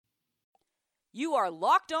You are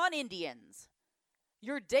Locked On Indians,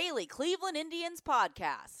 your daily Cleveland Indians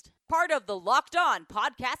podcast. Part of the Locked On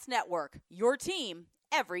Podcast Network, your team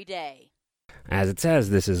every day. As it says,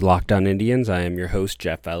 this is Locked On Indians. I am your host,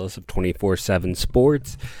 Jeff Ellis of 24/7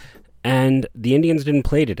 Sports. And the Indians didn't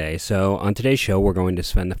play today, so on today's show, we're going to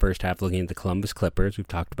spend the first half looking at the Columbus Clippers. We've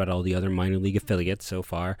talked about all the other minor league affiliates so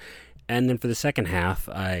far. And then for the second half,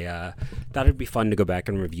 I thought it'd be fun to go back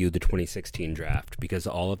and review the 2016 draft, because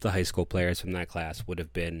all of the high school players from that class would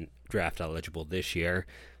have been draft eligible this year.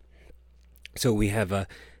 So we have a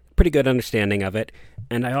pretty good understanding of it.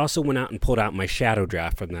 And I also went out and pulled out my shadow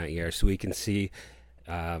draft from that year so we can see,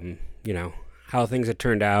 how things had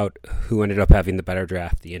turned out, who ended up having the better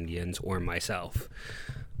draft, the Indians or myself.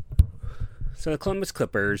 So the Columbus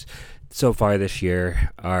Clippers so far this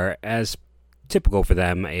year are, as typical for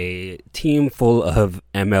them, a team full of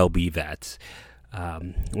MLB vets.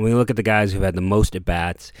 When we look at the guys who've had the most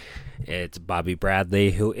at-bats, it's Bobby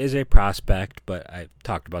Bradley, who is a prospect, but I've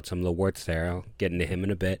talked about some of the warts there. I'll get into him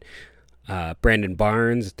in a bit. Brandon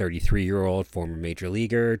Barnes, 33-year-old former major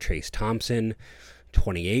leaguer. Trace Thompson,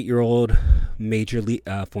 28-year-old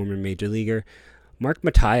former major leaguer. Mark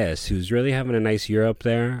Matias, who's really having a nice year up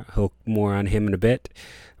there. More on him in a bit.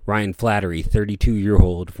 Ryan Flattery,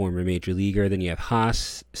 32-year-old former major leaguer. Then you have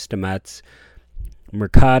Haas, Stamets,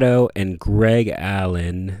 Mercado, and Greg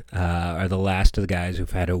Allen are the last of the guys who've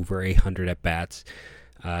had over 100 at-bats.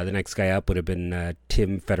 The next guy up would have been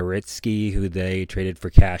Tim Fedoritsky, who they traded for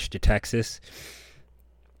cash to Texas.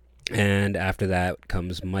 And after that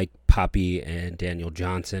comes Mike Poppy and Daniel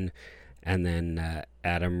Johnson. And then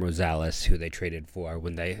Adam Rosales, who they traded for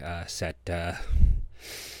when they set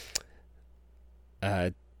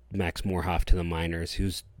Max Morhoff to the minors,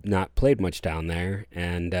 who's not played much down there.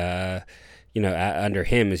 And, under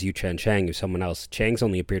him is Yu Cheng, who's someone else. Chang's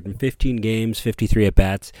only appeared in 15 games, 53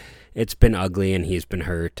 at-bats. It's been ugly, and he's been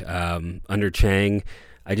hurt. Under Chang,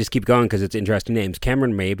 I just keep going because it's interesting names.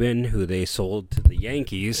 Cameron Maybin, who they sold to the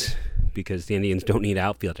Yankees because the Indians don't need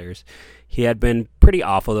outfielders. He had been pretty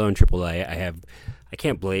awful, though, in AAA. I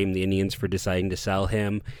can't blame the Indians for deciding to sell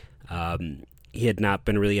him. He had not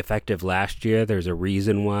been really effective last year. There's a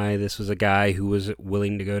reason why this was a guy who was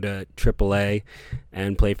willing to go to AAA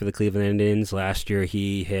and play for the Cleveland Indians. Last year,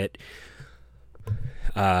 he hit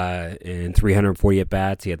in 340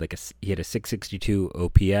 at-bats. He had a 662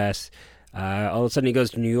 OPS. All of a sudden, he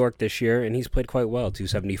goes to New York this year, and he's played quite well.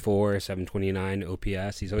 274, 729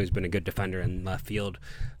 OPS. He's always been a good defender in left field.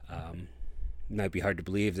 Might be hard to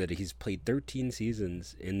believe that he's played 13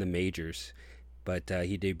 seasons in the majors, but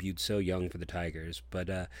he debuted so young for the Tigers. But,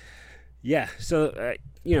 just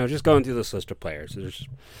going through this list of players, there's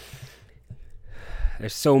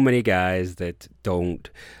so many guys that I don't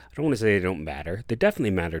want to say they don't matter. They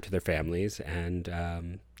definitely matter to their families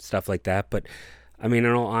and stuff like that, but I mean,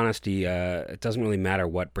 in all honesty, it doesn't really matter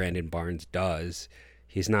what Brandon Barnes does.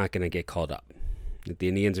 He's not going to get called up. The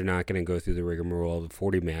Indians are not going to go through the rigmarole of the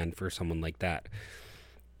 40-man for someone like that.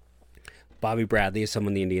 Bobby Bradley is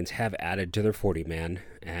someone the Indians have added to their 40-man,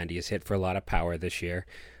 and he has hit for a lot of power this year.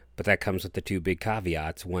 But that comes with the two big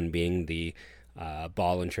caveats, one being the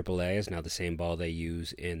ball in AAA is now the same ball they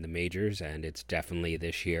use in the majors, and it's definitely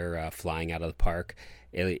this year flying out of the park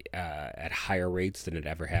at higher rates than it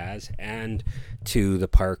ever has. And two, the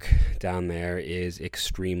park down there is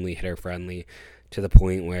extremely hitter-friendly to the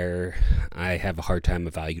point where I have a hard time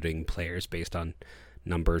evaluating players based on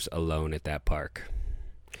numbers alone at that park.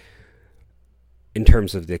 In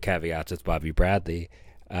terms of the caveats with Bobby Bradley,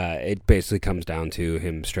 it basically comes down to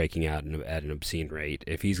him striking out at an obscene rate.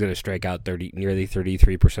 If he's going to strike out nearly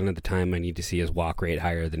 33% of the time, I need to see his walk rate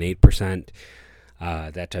higher than 8%.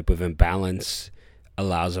 That type of imbalance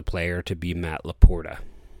allows a player to be Matt Laporta.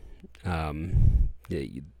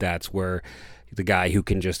 That's where the guy who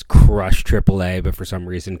can just crush AAA, but for some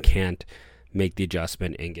reason can't make the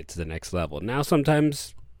adjustment and get to the next level. Now,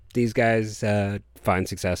 sometimes these guys find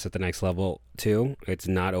success at the next level too. It's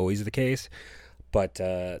not always the case, but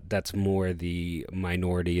that's more the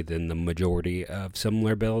minority than the majority of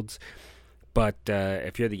similar builds. But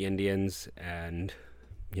if you're the Indians and,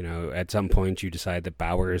 at some point you decide that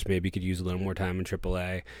Bowers maybe could use a little more time in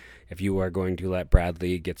AAA, if you are going to let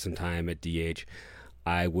Bradley get some time at DH,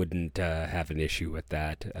 I wouldn't have an issue with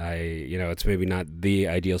that. It's maybe not the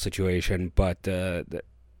ideal situation, but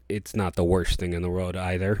it's not the worst thing in the world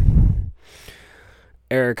either.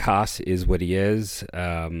 Eric Haas is what he is.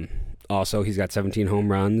 Also, he's got 17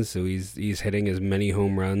 home runs, so he's hitting as many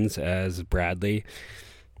home runs as Bradley.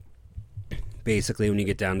 Basically, when you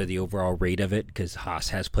get down to the overall rate of it, because Haas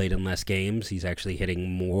has played in less games, he's actually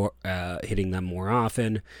hitting them more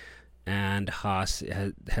often. and Haas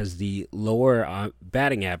has the lower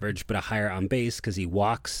batting average but a higher on base because he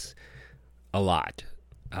walks a lot.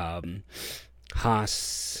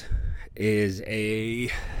 Haas is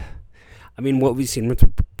what we've seen with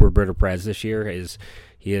Roberto Perez this year is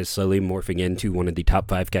he is slowly morphing into one of the top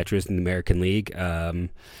 5 catchers in the American League,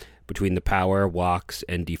 between the power, walks,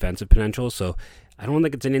 and defensive potential. So I don't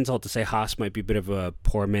think it's an insult to say Haas might be a bit of a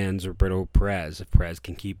poor man's Roberto Perez if Perez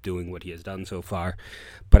can keep doing what he has done so far.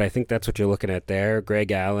 But I think that's what you're looking at there.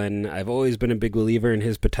 Greg Allen, I've always been a big believer in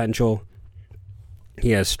his potential.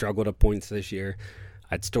 He has struggled at points this year.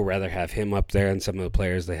 I'd still rather have him up there than some of the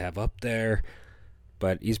players they have up there.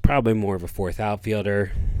 But he's probably more of a 4th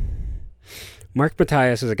outfielder. Mark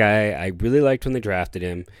Mathias is a guy I really liked when they drafted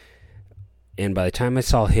him. And by the time I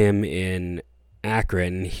saw him in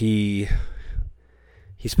Akron, he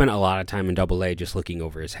spent a lot of time in Double-A just looking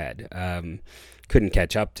over his head. Couldn't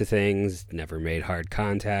catch up to things, never made hard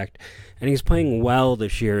contact. And he's playing well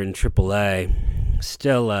this year in Triple-A.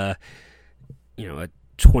 Still, a 21%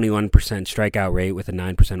 strikeout rate with a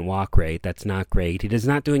 9% walk rate. That's not great. He is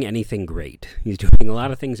not doing anything great. He's doing a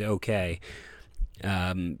lot of things okay.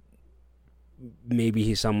 Maybe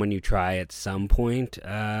he's someone you try at some point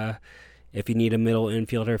if you need a middle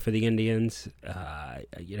infielder for the Indians.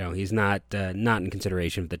 He's not in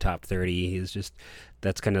consideration for the top 30.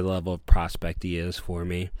 That's kind of the level of prospect he is for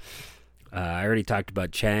me. I already talked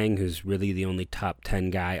about Chang, who's really the only top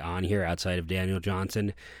 10 guy on here outside of Daniel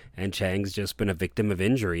Johnson, and Chang's just been a victim of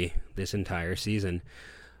injury this entire season.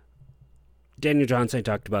 Daniel Johnson I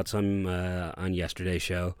talked about some on yesterday's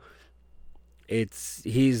show.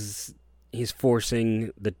 He's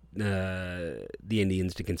forcing the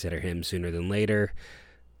Indians to consider him sooner than later.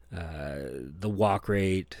 The walk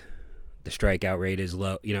rate, the strikeout rate is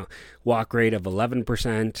low. Walk rate of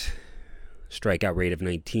 11%, strikeout rate of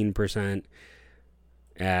 19%,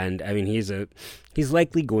 and he's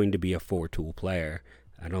likely going to be a 4-tool player.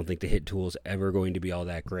 I don't think the hit tool is ever going to be all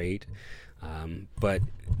that great, but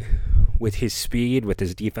with his speed, with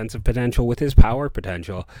his defensive potential, with his power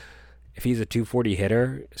potential. If he's a 240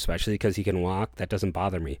 hitter, especially because he can walk, that doesn't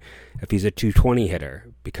bother me. If he's a 220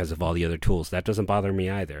 hitter because of all the other tools, that doesn't bother me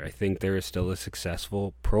either. I think there is still a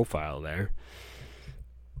successful profile there.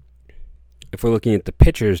 If we're looking at the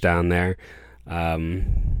pitchers down there,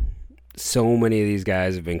 so many of these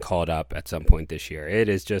guys have been called up at some point this year. It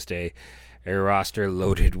is just a roster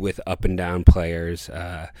loaded with up and down players.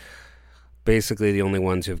 Basically, the only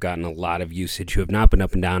ones who have gotten a lot of usage, who have not been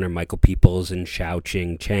up and down, are Michael Peoples and Xiao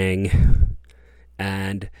Chang.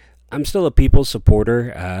 And I'm still a Peoples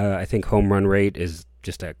supporter. I think home run rate is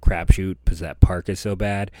just a crapshoot because that park is so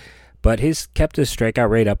bad. But he's kept his strikeout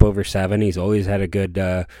rate up over 7. He's always had a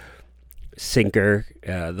good sinker.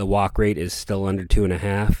 The walk rate is still under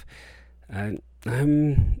 2.5.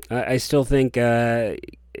 I still think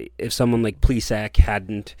if someone like Plesac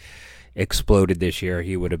hadn't exploded this year,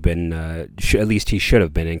 he would have been, at least he should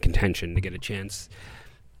have been in contention to get a chance.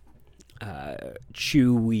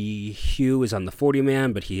 Chewy Hugh is on the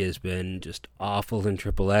 40-man, but he has been just awful in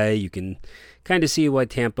AAA. You can kind of see why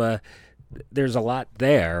Tampa, there's a lot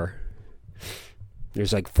there.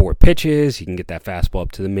 There's like 4 pitches. He can get that fastball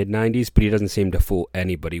up to the mid-90s, but he doesn't seem to fool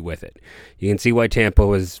anybody with it. You can see why Tampa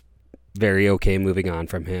was very okay moving on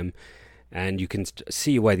from him. And you can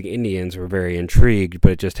see why the Indians were very intrigued,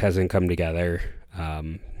 but it just hasn't come together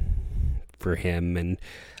for him, and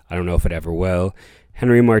I don't know if it ever will.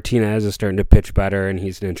 Henry Martinez is starting to pitch better, and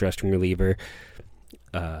he's an interesting reliever.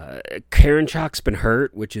 Karinchak's been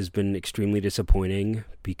hurt, which has been extremely disappointing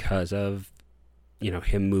because of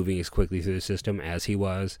him moving as quickly through the system as he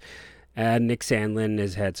was. And Nick Sandlin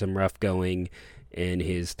has had some rough going in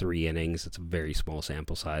his 3 innings. It's a very small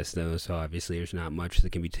sample size, though, so obviously there's not much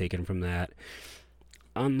that can be taken from that.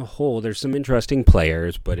 On the whole, there's some interesting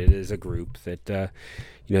players, but it is a group that,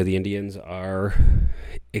 the Indians are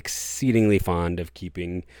exceedingly fond of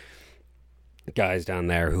keeping guys down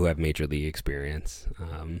there who have major league experience.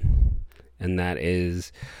 And that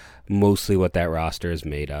is mostly what that roster is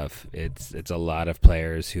made of. It's a lot of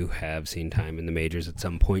players who have seen time in the majors at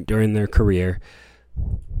some point during their career.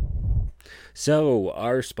 So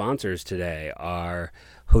our sponsors today are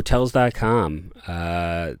Hotels.com.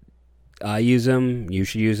 I use them. You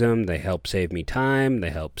should use them. They help save me time. They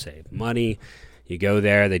help save money. You go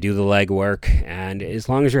there, they do the legwork, and as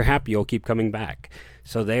long as you're happy, you'll keep coming back.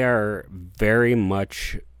 So they are very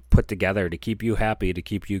much put together to keep you happy, to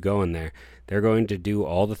keep you going there. They're going to do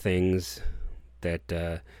all the things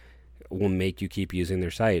that will make you keep using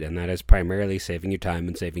their site, and that is primarily saving you time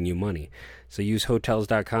and saving you money. So use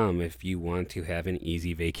Hotels.com if you want to have an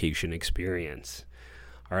easy vacation experience.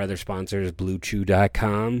 Our other sponsor is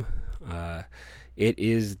BlueChew.com. It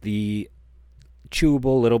is the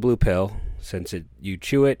chewable little blue pill. Since you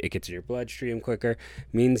chew it, it gets in your bloodstream quicker.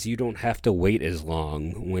 Means you don't have to wait as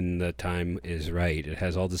long when the time is right. It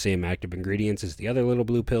has all the same active ingredients as the other little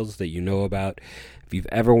blue pills that you know about. If you've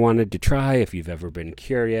ever wanted to try, if you've ever been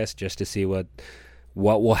curious just to see what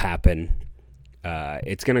will happen,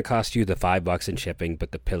 it's going to cost you the $5 in shipping,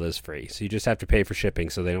 but the pill is free. So you just have to pay for shipping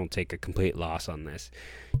so they don't take a complete loss on this.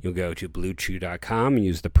 You'll go to BlueChew.com and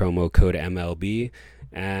use the promo code MLB,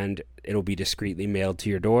 and it'll be discreetly mailed to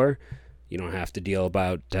your door. You don't have to deal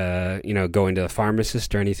about, going to the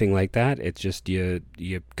pharmacist or anything like that. It's just you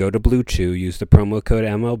go to Blue Chew, use the promo code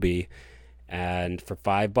MLB, and for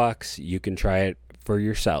 $5, you can try it for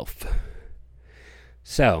yourself.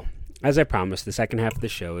 So, as I promised, the second half of the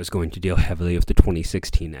show is going to deal heavily with the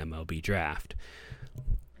 2016 MLB draft.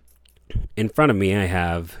 In front of me, I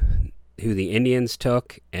have who the Indians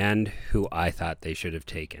took and who I thought they should have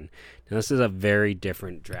taken. Now, this is a very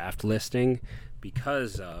different draft listing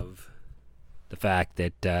because of the fact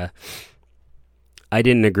that I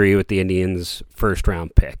didn't agree with the Indians'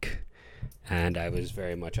 first-round pick. And I was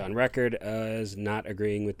very much on record as not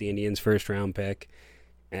agreeing with the Indians' first-round pick.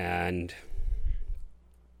 And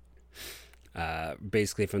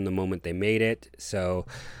basically from the moment they made it. So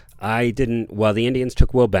the Indians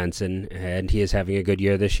took Will Benson, and he is having a good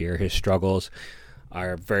year this year. His struggles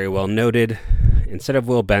are very well noted. Instead of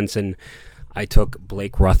Will Benson, I took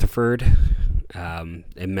Blake Rutherford.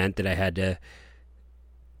 It meant that I had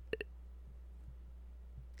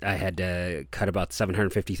to cut about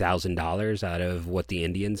 $750,000 out of what the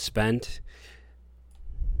Indians spent.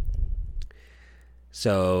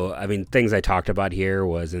 So, things I talked about here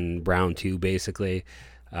was in round 2, basically.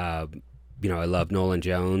 I love Nolan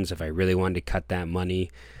Jones. If I really wanted to cut that money,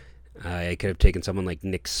 I could have taken someone like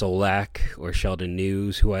Nick Solak or Sheldon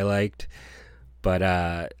News, who I liked. But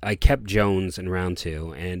I kept Jones in round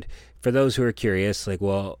 2. And for those who are curious,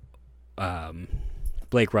 Blake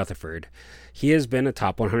Rutherford, he has been a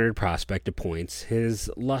top 100 prospect of points. His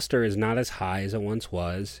luster is not as high as it once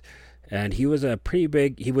was. And he was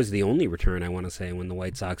he was the only return, I want to say, when the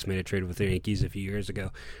White Sox made a trade with the Yankees a few years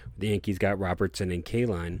ago. The Yankees got Robertson and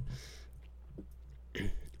Kaline.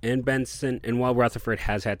 And Benson, and while Rutherford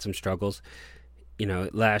has had some struggles,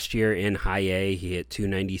 last year in high A, he hit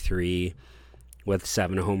 .293 with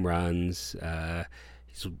 7 home runs.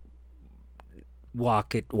 He's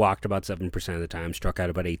walked about 7% of the time, struck out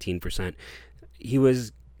about 18%. He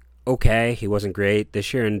was okay. He wasn't great.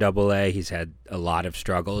 This year in Double-A, he's had a lot of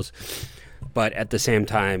struggles. But at the same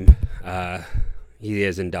time, he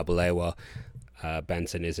is in Double-A while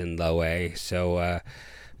Benson is in Low-A. So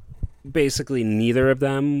basically neither of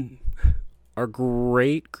them are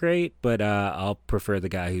great, but I'll prefer the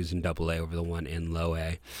guy who's in Double-A over the one in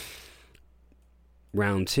Low-A.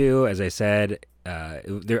 Round 2, as I said, I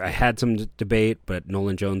had some debate, but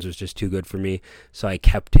Nolan Jones was just too good for me, so I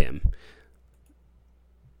kept him.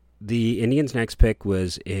 The Indians' next pick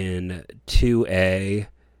was in 2A,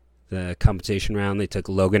 the compensation round. They took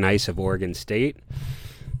Logan Ice of Oregon State.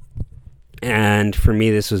 And for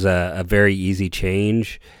me, this was a very easy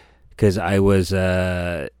change because I was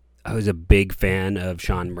a big fan of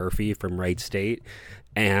Sean Murphy from Wright State.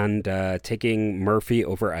 And taking Murphy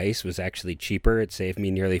over Ice was actually cheaper. It saved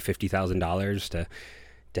me nearly $50,000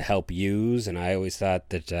 to help use. And I always thought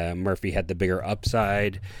that Murphy had the bigger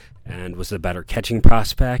upside and was the better catching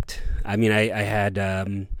prospect. I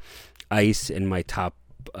had Ice in my top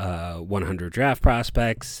 100 draft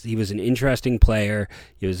prospects. He was an interesting player.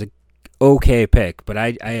 He was an okay pick, but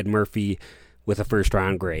I had Murphy with a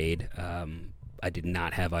first-round grade. I did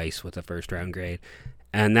not have Ice with a first-round grade.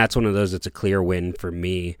 And that's one of those that's a clear win for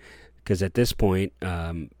me because at this point,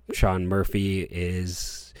 Sean Murphy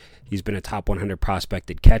he's been a top 100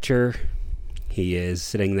 prospected catcher. He is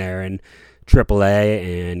sitting there in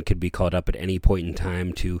AAA and could be called up at any point in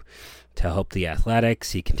time to help the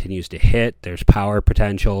Athletics. He continues to hit. There's power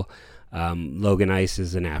potential. Logan Ice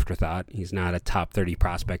is an afterthought. He's not a top 30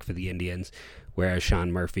 prospect for the Indians, whereas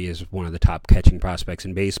Sean Murphy is one of the top catching prospects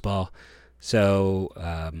in baseball. So,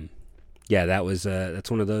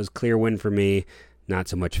 that's one of those clear win for me, not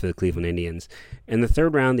so much for the Cleveland Indians. In the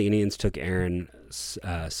third round, the Indians took Aaron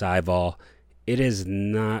Civale. He's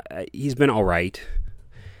been all right.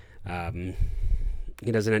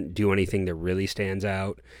 He doesn't do anything that really stands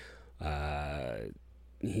out. I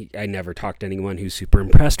never talked to anyone who's super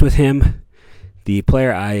impressed with him. The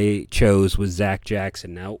player I chose was Zach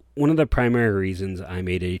Jackson. Now, one of the primary reasons I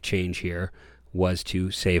made a change here was to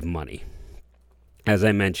save money. As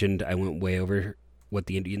I mentioned, I went way over what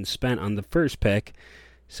the Indians spent on the first pick,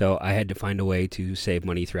 so I had to find a way to save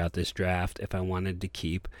money throughout this draft if I wanted to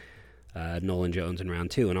keep Nolan Jones in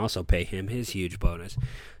round 2 and also pay him his huge bonus.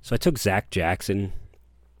 So I took Zach Jackson,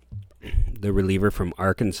 the reliever from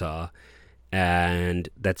Arkansas, and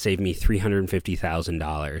that saved me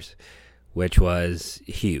 $350,000, which was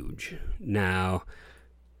huge. Now,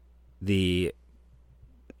 the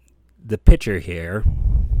pitcher here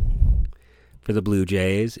for the Blue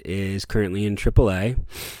Jays is currently in AAA.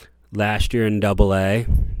 Last year in AA,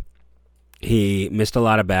 he missed a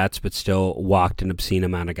lot of bats, but still walked an obscene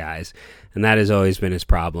amount of guys, and that has always been his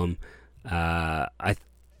problem.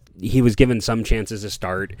 He was given some chances to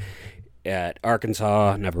start at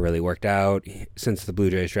Arkansas, never really worked out. Since the Blue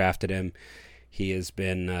Jays drafted him, he has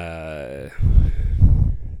been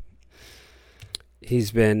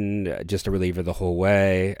just a reliever the whole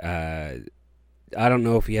way. I don't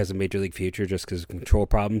know if he has a major league future just because of control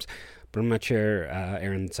problems, but I'm not sure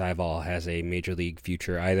Aaron Civale has a major league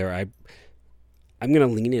future either. I'm going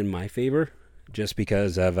to lean in my favor just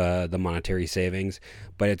because of the monetary savings,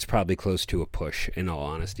 but it's probably close to a push, in all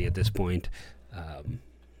honesty, at this point.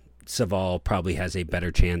 Civale probably has a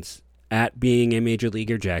better chance at being a major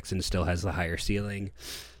leaguer. Jackson still has the higher ceiling.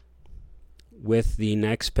 With the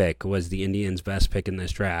next pick was the Indians' best pick in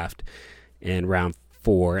this draft in round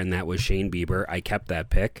 4, and that was Shane Bieber. I kept that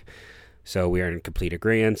pick, so we are in complete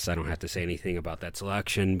agreement. I don't have to say anything about that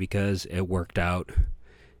selection because it worked out.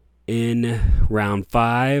 In round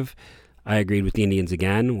 5, I agreed with the Indians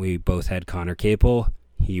again. We both had Connor Capel.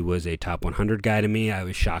 He was a top 100 guy to me. I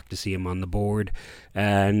was shocked to see him on the board,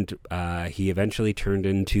 and he eventually turned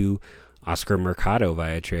into Oscar Mercado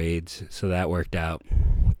via trades, so that worked out.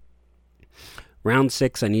 Round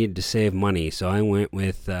 6, I needed to save money, so I went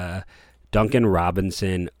with Duncan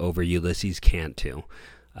Robinson over Ulysses Cantu.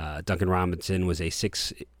 Duncan Robinson was a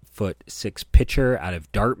 6'6" pitcher out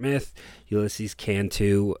of Dartmouth. Ulysses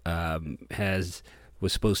Cantu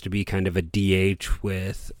was supposed to be kind of a DH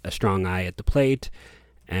with a strong eye at the plate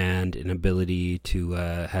and an ability to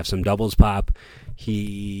have some doubles pop.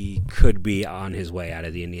 He could be on his way out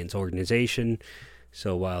of the Indians organization.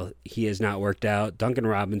 So while he has not worked out, Duncan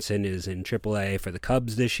Robinson is in AAA for the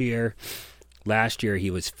Cubs this year. Last year, he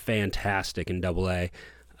was fantastic in AA.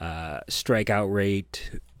 Strikeout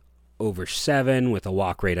rate over 7 with a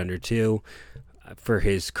walk rate under 2. For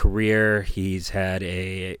his career, he's had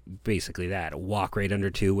a walk rate under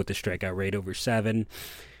 2 with a strikeout rate over 7.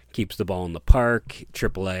 Keeps the ball in the park,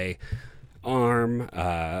 AAA arm.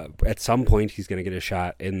 At some point, he's going to get a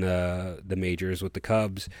shot in the majors with the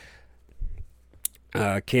Cubs.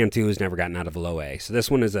 Cantu has never gotten out of low A, so this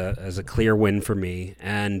one is a clear win for me.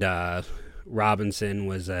 And Robinson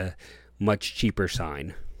was a much cheaper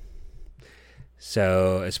sign.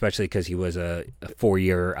 So, especially because he was a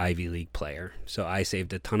 4-year Ivy League player. So I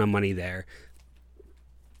saved a ton of money there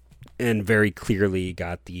and very clearly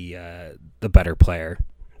got the better player.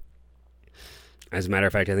 As a matter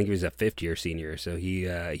of fact, I think he was a 5th-year senior, so he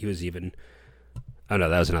was even... Oh, no,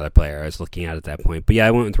 that was another player I was looking at that point. But yeah,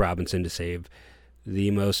 I went with Robinson to save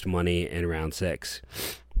the most money in round 6.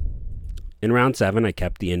 In round 7, I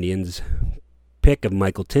kept the Indians' pick of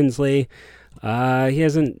Michael Tinsley. He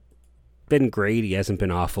hasn't been great. He hasn't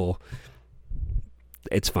been awful.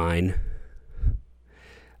 It's fine.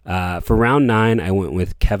 For round 9, I went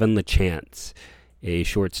with Kevin LaChance, a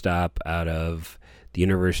shortstop out of the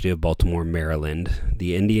University of Baltimore, Maryland.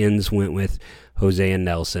 The Indians went with Hosea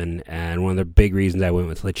Nelson, and one of the big reasons I went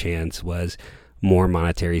with LaChance was more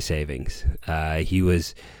monetary savings. He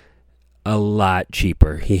was a lot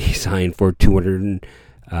cheaper. He signed for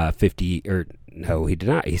 $250, or no, he did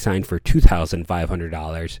not. He signed for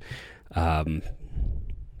 $2,500.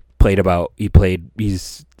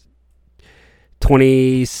 He's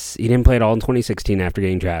 20. He didn't play at all in 2016 after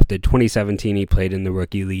getting drafted. 2017, he played in the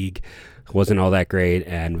rookie league. Wasn't all that great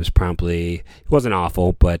and he wasn't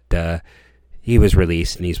awful, but he was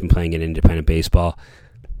released and he's been playing in independent baseball.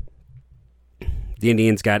 The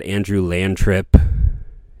Indians got Andrew Landtrip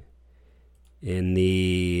in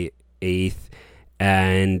the 8th,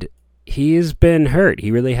 and he's been hurt.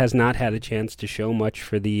 He really has not had a chance to show much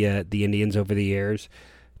for the Indians over the years.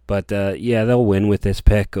 But, they'll win with this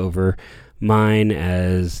pick over mine,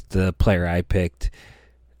 as the player I picked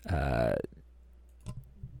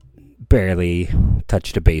barely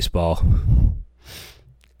touched a baseball.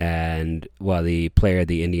 And while the player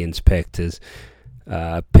the Indians picked is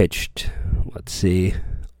pitched,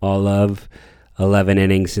 all of 11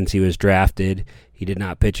 innings since he was drafted. He did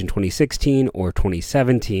not pitch in 2016 or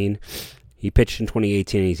 2017. He pitched in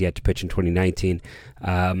 2018, and he's yet to pitch in 2019.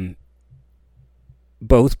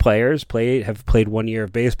 Both players have played 1 year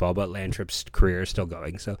of baseball, but Landtrip's career is still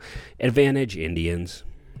going. So, advantage Indians.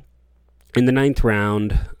 In the 9th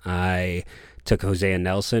round, I Took Hosea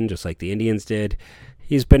Nelson, just like the Indians did.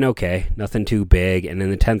 He's been okay, nothing too big. And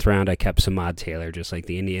in the 10th round, I kept Samad Taylor, just like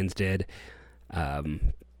the Indians did.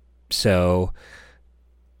 So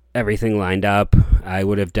everything lined up. I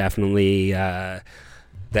would have definitely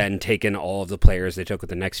then taken all of the players they took with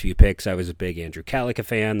the next few picks. I was a big Andrew Calica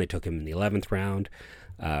fan. They took him in the 11th round.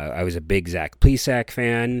 I was a big Zach Plesac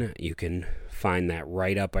fan. You can find that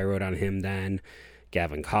write-up I wrote on him then.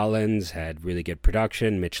 Gavin Collins had really good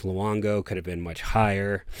production. Mitch Luongo could have been much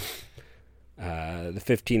higher. The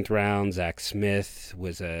 15th round, Zach Smith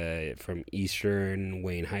was from Eastern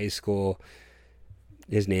Wayne High School.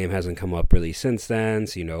 His name hasn't come up really since then,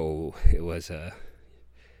 so it was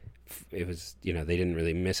they didn't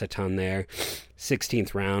really miss a ton there.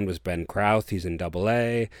 16th round was Ben Krauth, who's in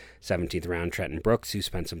AA. 17th round, Trenton Brooks, who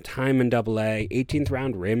spent some time in AA. 18th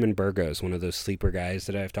round, Raymond Burgos, one of those sleeper guys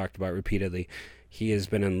that I've talked about repeatedly. He has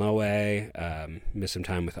been in low A, missed some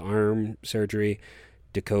time with arm surgery.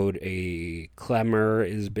 Dakota Clemmer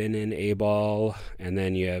has been in A-ball. And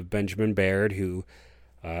then you have Benjamin Baird, who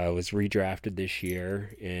was redrafted this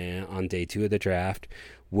year on day 2 of the draft.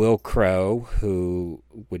 Will Crow, who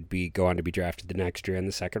would go on to be drafted the next year in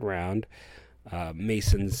the 2nd round.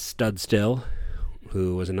 Mason Studstill,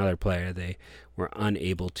 who was another player they were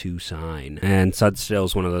unable to sign. And Studstill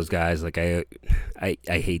is one of those guys, like I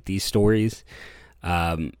hate these stories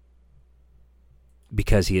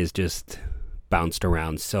because he has just bounced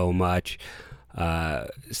around so much.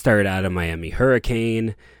 Started out of Miami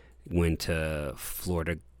Hurricane, went to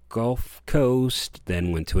Florida Gulf Coast,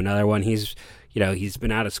 then went to another one. He's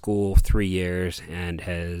been out of school 3 years and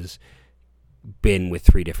has been with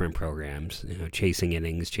 3 different programs, chasing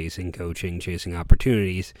innings, chasing coaching, chasing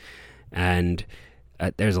opportunities. And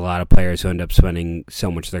there's a lot of players who end up spending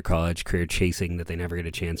so much of their college career chasing that they never get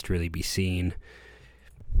a chance to really be seen.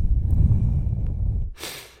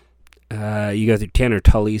 You go through Tanner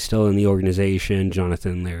Tully still in the organization,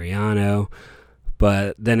 Jonathan Lariano,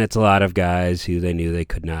 but then it's a lot of guys who they knew they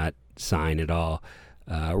could not sign at all.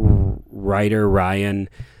 Ryder Ryan,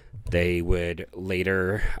 they would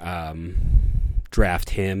later draft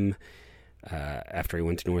him after he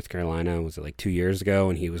went to North Carolina. Was it like 2 years ago?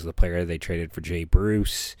 And he was the player they traded for Jay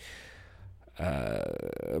Bruce.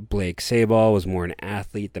 Blake Sabol was more an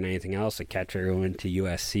athlete than anything else. A catcher who went to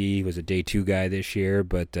USC. He was a day 2 guy this year,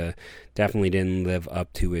 but definitely didn't live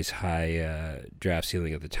up to his high draft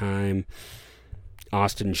ceiling at the time.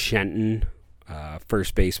 Austin Shenton,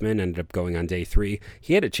 first baseman, ended up going on day 3.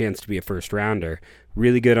 He had a chance to be a first rounder.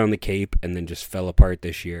 Really good on the Cape, and then just fell apart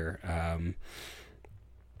this year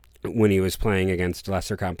when he was playing against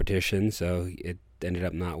lesser competition, so it ended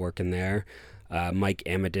up not working there. Mike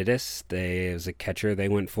Amididis, was a catcher they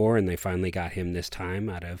went for, and they finally got him this time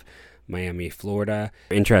out of Miami, Florida.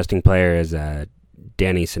 Interesting player is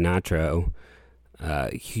Danny Sinatro.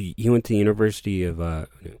 He went to the University of...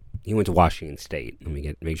 he went to Washington State. Let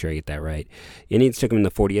me make sure I get that right. Indians took him in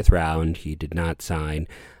the 40th round. He did not sign.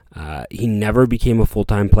 He never became a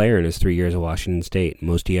full-time player in his 3 years at Washington State.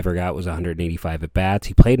 Most he ever got was 185 at-bats.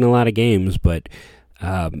 He played in a lot of games, but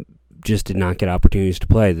just did not get opportunities to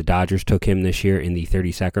play. The Dodgers took him this year in the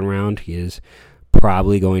 32nd round. He is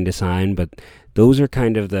probably going to sign, but those are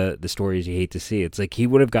kind of the stories you hate to see. It's like he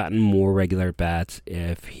would have gotten more regular at-bats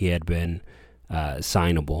if he had been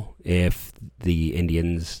signable, if the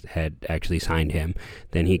Indians had actually signed him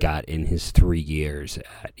than he got in his 3 years.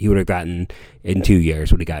 He would have gotten, in 2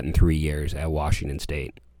 years, would have gotten 3 years at Washington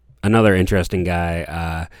State. Another interesting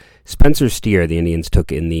guy, Spencer Steer, the Indians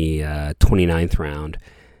took in the 29th round,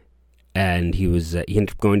 and he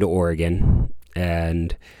ended up going to Oregon,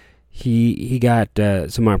 and he got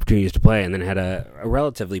some opportunities to play, and then had a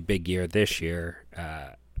relatively big year this year.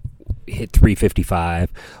 Hit .355,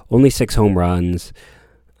 only 6 home runs,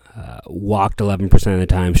 walked 11% of the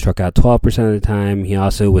time, struck out 12% of the time. He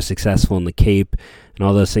also was successful in the Cape, and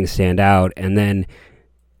all those things stand out. And then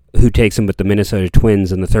who takes him but the Minnesota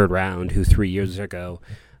Twins in the 3rd round, who 3 years ago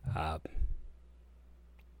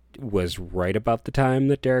was right about the time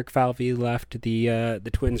that Derek Falvey left the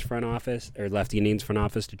Twins front office, or left the Indians front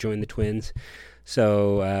office to join the Twins.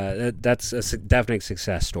 So that's a definite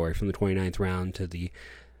success story from the 29th round to the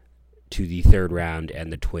 3rd round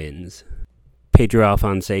and the Twins. Pedro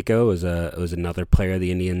Alfonseca was another player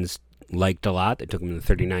the Indians liked a lot. They took him in the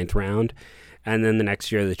 39th round, and then the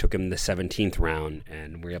next year they took him in the 17th round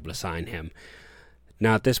and were able to sign him.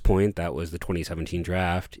 Now at this point, that was the 2017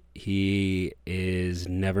 draft. He is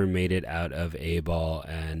never made it out of A-ball,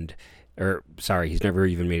 he's never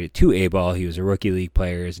even made it to A-ball. He was a rookie league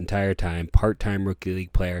player his entire time, part-time rookie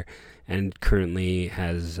league player, and currently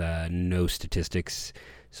has no statistics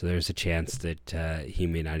so there's a chance that he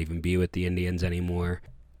may not even be with the Indians anymore.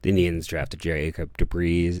 The Indians drafted Jacob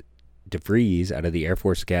DeVries out of the Air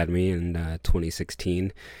Force Academy in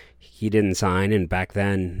 2016. He didn't sign, and back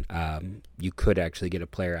then you could actually get a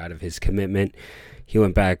player out of his commitment. He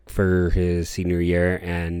went back for his senior year,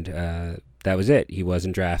 and that was it. He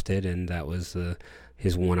wasn't drafted, and that was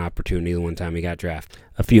his one opportunity, the one time he got drafted.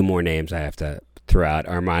 A few more names I have to throw out.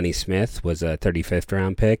 Armani Smith was a 35th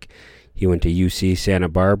round pick. He went to UC Santa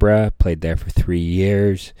Barbara, played there for 3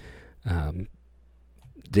 years.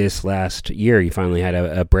 This last year, he finally had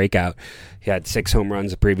a breakout. He had 6 home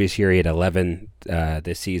runs the previous year. He had 11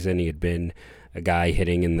 this season. He had been a guy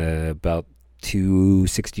hitting in the about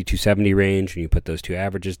 260, 270 range. When you put those two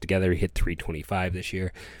averages together, he hit 325 this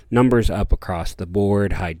year. Numbers up across the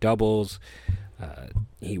board, high doubles.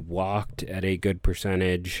 He walked at a good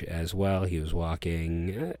percentage as well. He was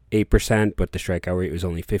walking 8%, but the strikeout rate was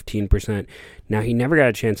only 15%. Now, he never got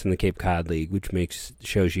a chance in the Cape Cod League, which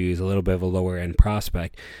shows you he's a little bit of a lower-end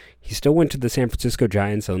prospect. He still went to the San Francisco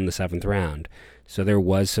Giants in the 7th round, so there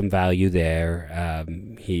was some value there.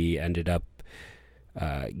 He ended up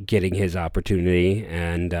getting his opportunity,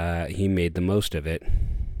 and he made the most of it.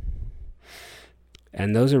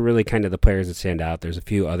 And those are really kind of the players that stand out. There's a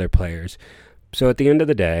few other players. So at the end of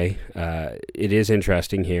the day, it is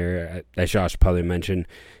interesting here. As Josh probably mentioned,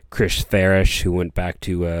 Chris Farish, who went back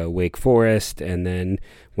to Wake Forest and then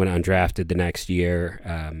went undrafted the next year,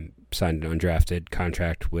 signed an undrafted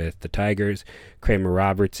contract with the Tigers. Kramer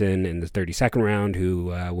Robertson in the 32nd round,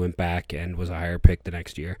 who went back and was a higher pick the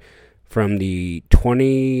next year. From the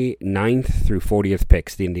 29th through 40th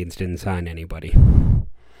picks, the Indians didn't sign anybody,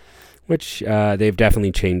 which they've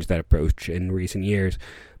definitely changed that approach in recent years.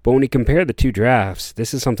 But when you compare the two drafts,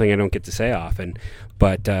 this is something I don't get to say often,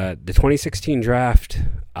 but the 2016 draft,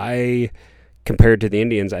 compared to the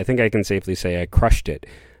Indians, I think I can safely say I crushed it.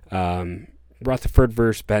 Rutherford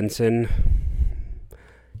versus Benson,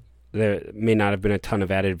 there may not have been a ton of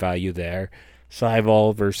added value there.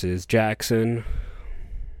 Cybal versus Jackson,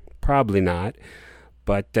 probably not.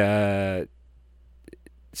 But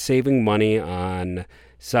saving money on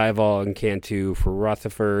Cybal and Cantu for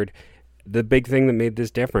Rutherford, the big thing that made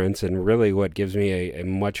this difference, and really what gives me a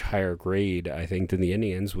much higher grade, I think, than the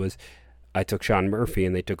Indians, was I took Sean Murphy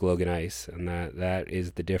and they took Logan Ice, and that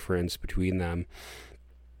is the difference between them.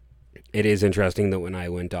 It is interesting that when I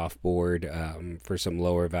went off board for some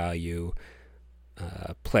lower value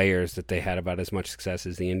players, that they had about as much success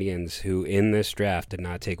as the Indians, who in this draft did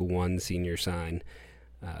not take one senior sign.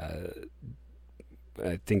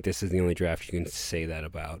 I think this is the only draft you can say that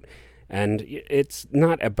about. And it's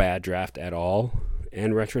not a bad draft at all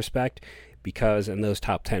in retrospect, because in those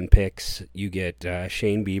top 10 picks, you get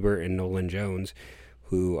Shane Bieber and Nolan Jones,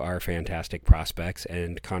 who are fantastic prospects,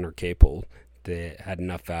 and Connor Capel that had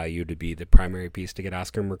enough value to be the primary piece to get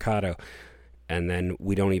Oscar Mercado. And then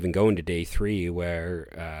we don't even go into day 3,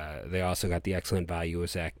 where they also got the excellent value of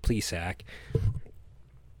Zach Plesac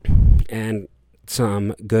and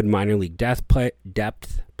some good minor league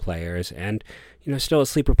depth players, and still a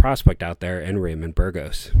sleeper prospect out there in Raymond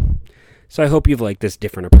Burgos. So I hope you've liked this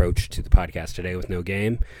different approach to the podcast today with no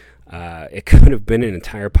game. It could have been an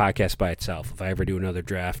entire podcast by itself. If I ever do another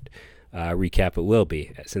draft recap, it will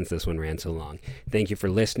be, since this one ran so long. Thank you for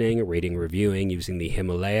listening, rating, reviewing, using the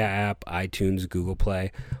Himalaya app, iTunes, Google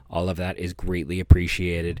Play. All of that is greatly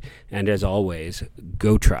appreciated. And as always,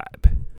 go Tribe.